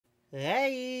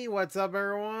Hey, what's up,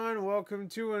 everyone? Welcome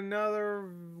to another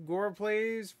Gore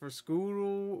Plays for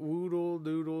Scoodle, Woodle,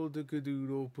 Doodle,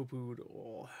 Dookadoodle,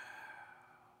 Poopoodle.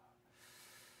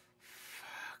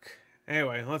 Fuck.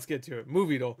 Anyway, let's get to it.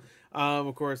 Movie doll.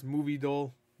 Of course, movie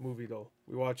doll, movie doll.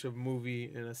 We watch a movie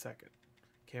in a second.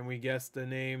 Can we guess the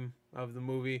name of the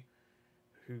movie?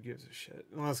 Who gives a shit?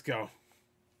 Let's go.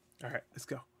 All right, let's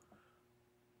go.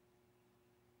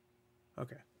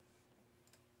 Okay.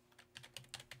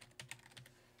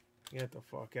 Get the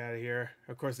fuck out of here.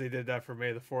 Of course, they did that for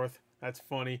May the 4th. That's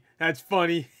funny. That's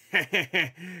funny.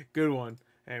 Good one.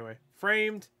 Anyway,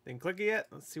 framed. Didn't click it yet.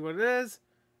 Let's see what it is.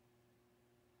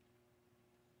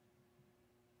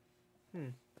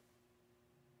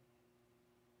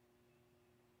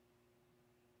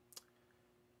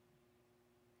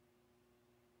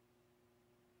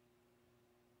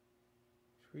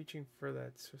 Reaching for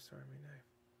that Swiss Army knife.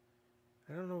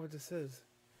 I don't know what this is.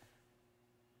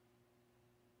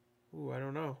 Ooh, I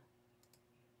don't know.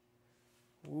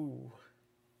 Ooh.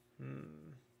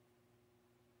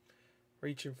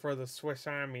 Reaching for the Swiss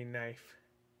Army knife.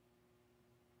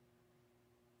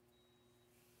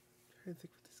 I'm trying to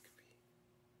think what this could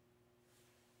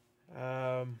be.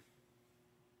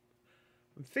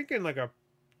 I'm thinking like a...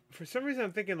 For some reason,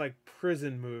 I'm thinking like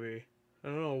prison movie. I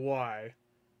don't know why.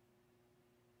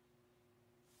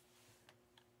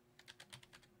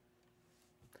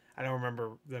 I don't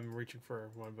remember them reaching for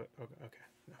one, but okay.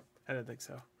 No, I didn't think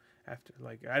so. After,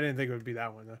 like, I didn't think it would be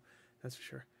that one, though. That's for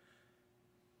sure.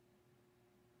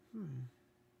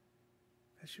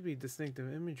 That should be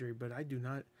distinctive imagery, but I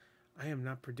am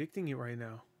not predicting it right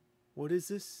now. What is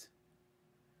this?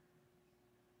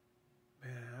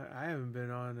 Man, I haven't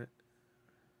been on it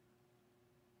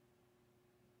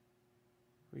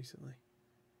recently.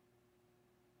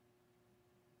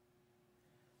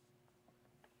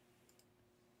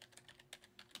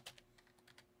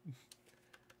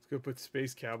 Let's go put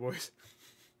Space Cowboys.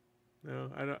 No,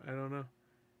 I don't know.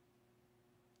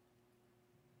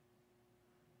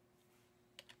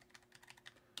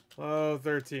 Oh,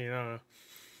 13. I don't know.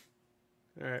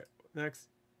 All right, next.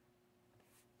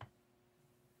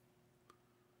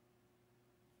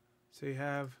 So you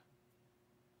have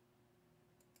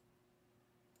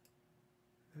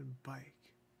a bike.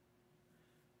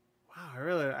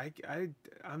 Wow,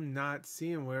 I'm not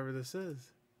seeing whatever this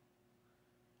is.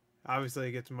 Obviously,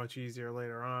 it gets much easier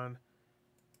later on.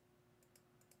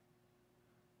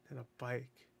 And a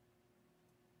bike.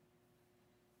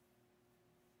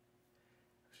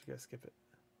 She gotta skip it.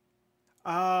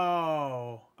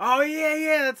 Oh,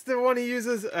 yeah. That's the one he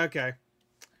uses. Okay.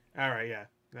 All right, yeah.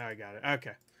 Now I got it.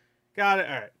 Okay, got it.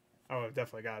 All right. Oh, I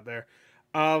definitely got it there.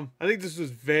 I think this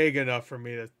was vague enough for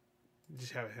me to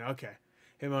just have it. Okay,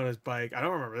 him on his bike. I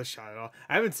don't remember this shot at all.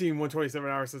 I haven't seen 127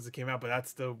 Hours since it came out, but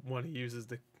that's the one he uses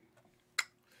to.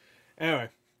 Anyway,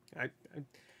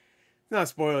 not a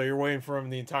spoiler. You're waiting for him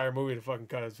the entire movie to fucking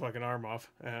cut his fucking arm off,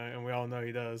 and we all know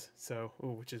he does. So,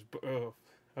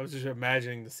 I was just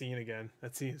imagining the scene again.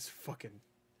 That scene is fucking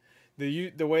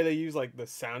the way they use like the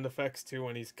sound effects too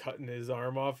when he's cutting his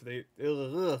arm off.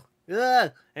 Anyway,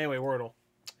 Wordle.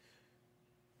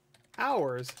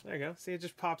 Hours. There you go. See, it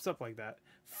just pops up like that.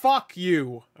 Fuck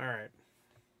you. All right.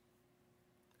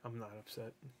 I'm not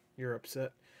upset. You're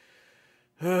upset.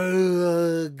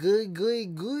 Gooey.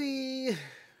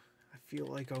 I feel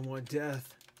like I want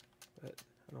death, but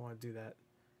I don't want to do that.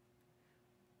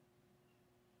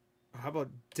 How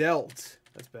about dealt?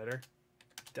 That's better.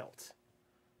 Dealt.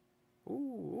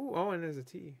 Ooh, oh, and there's a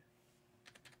T.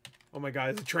 Oh my god,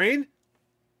 it's a train?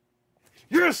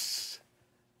 Yes!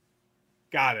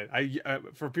 Got it.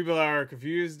 For people that are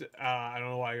confused, I don't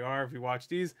know why you are if you watch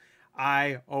these.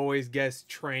 I always guess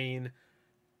train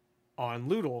on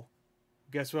Lewdle.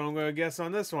 Guess what I'm going to guess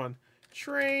on this one?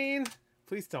 Train.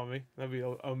 Please tell me. That'd be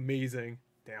amazing.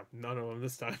 Damn, none of them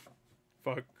this time.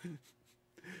 Fuck.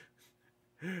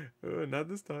 Not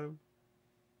this time.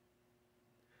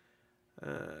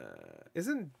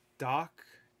 Isn't Doc...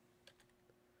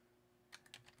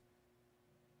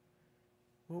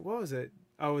 What was it?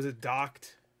 Oh, was it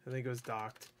docked? I think it was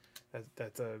docked.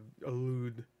 That's a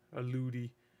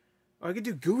lewdy. Oh, I could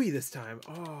do gooey this time.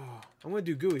 Oh, I'm gonna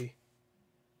do gooey.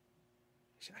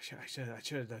 I should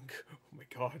have done. Oh my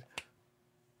god,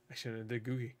 I shouldn't have done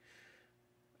gooey.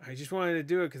 I just wanted to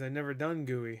do it because I've never done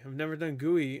gooey. I've never done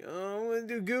gooey. Oh, I'm gonna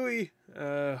do gooey.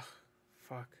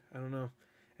 Fuck. I don't know.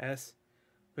 S.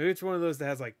 Maybe it's one of those that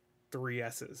has like 3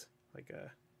 S's. Like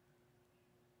a.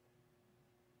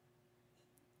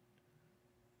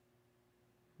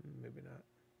 Maybe not.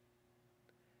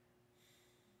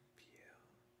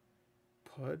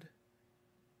 Pud.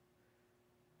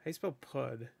 How you spell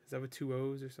pud? Is that with 2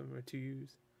 O's or something, or 2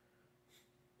 U's?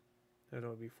 I don't know,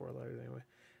 it would be 4 letters anyway.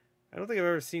 I don't think I've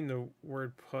ever seen the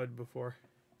word pud before.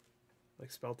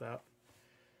 Like, spelt out.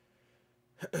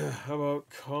 How about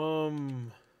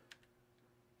come.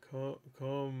 So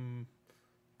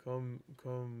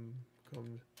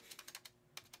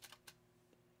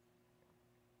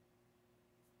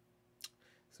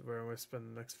where am I going to spend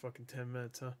the next fucking 10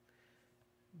 minutes, huh?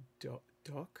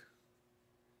 Duck?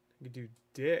 I could do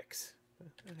dicks.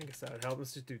 I guess that would help.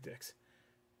 Let's just do dicks.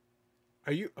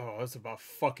 Are you... Oh, I was about to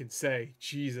fucking say.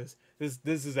 Jesus.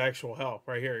 This is actual hell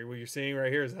right here. What you're seeing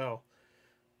right here is hell.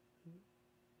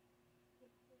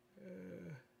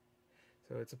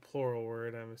 So it's a plural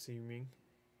word, I'm assuming.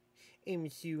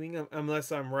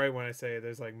 Unless I'm right when I say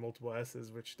there's like multiple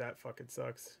S's, which that fucking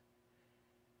sucks.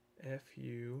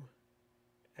 F-U-M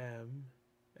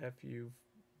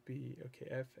F-U-B. Okay,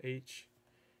 F-H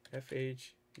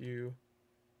F-H-U-B.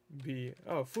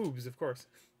 Oh, foobs, of course.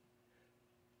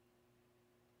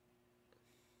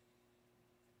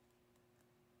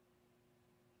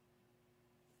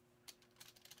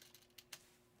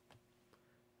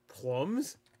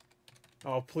 Plums?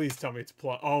 Oh, please tell me it's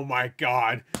plum. Oh my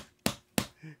god.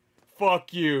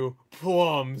 Fuck you.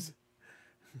 Plums.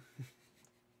 I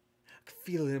can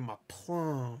feel it in my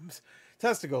plums.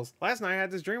 Testicles. Last night I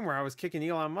had this dream where I was kicking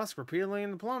Elon Musk repeatedly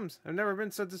in the plums. I've never been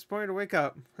so disappointed to wake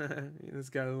up. This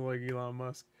guy looks like Elon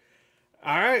Musk.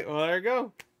 Alright, well there you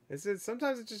go.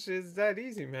 Sometimes it just is that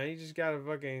easy, man. You just gotta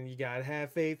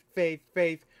have faith.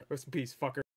 Rest in peace, fucker.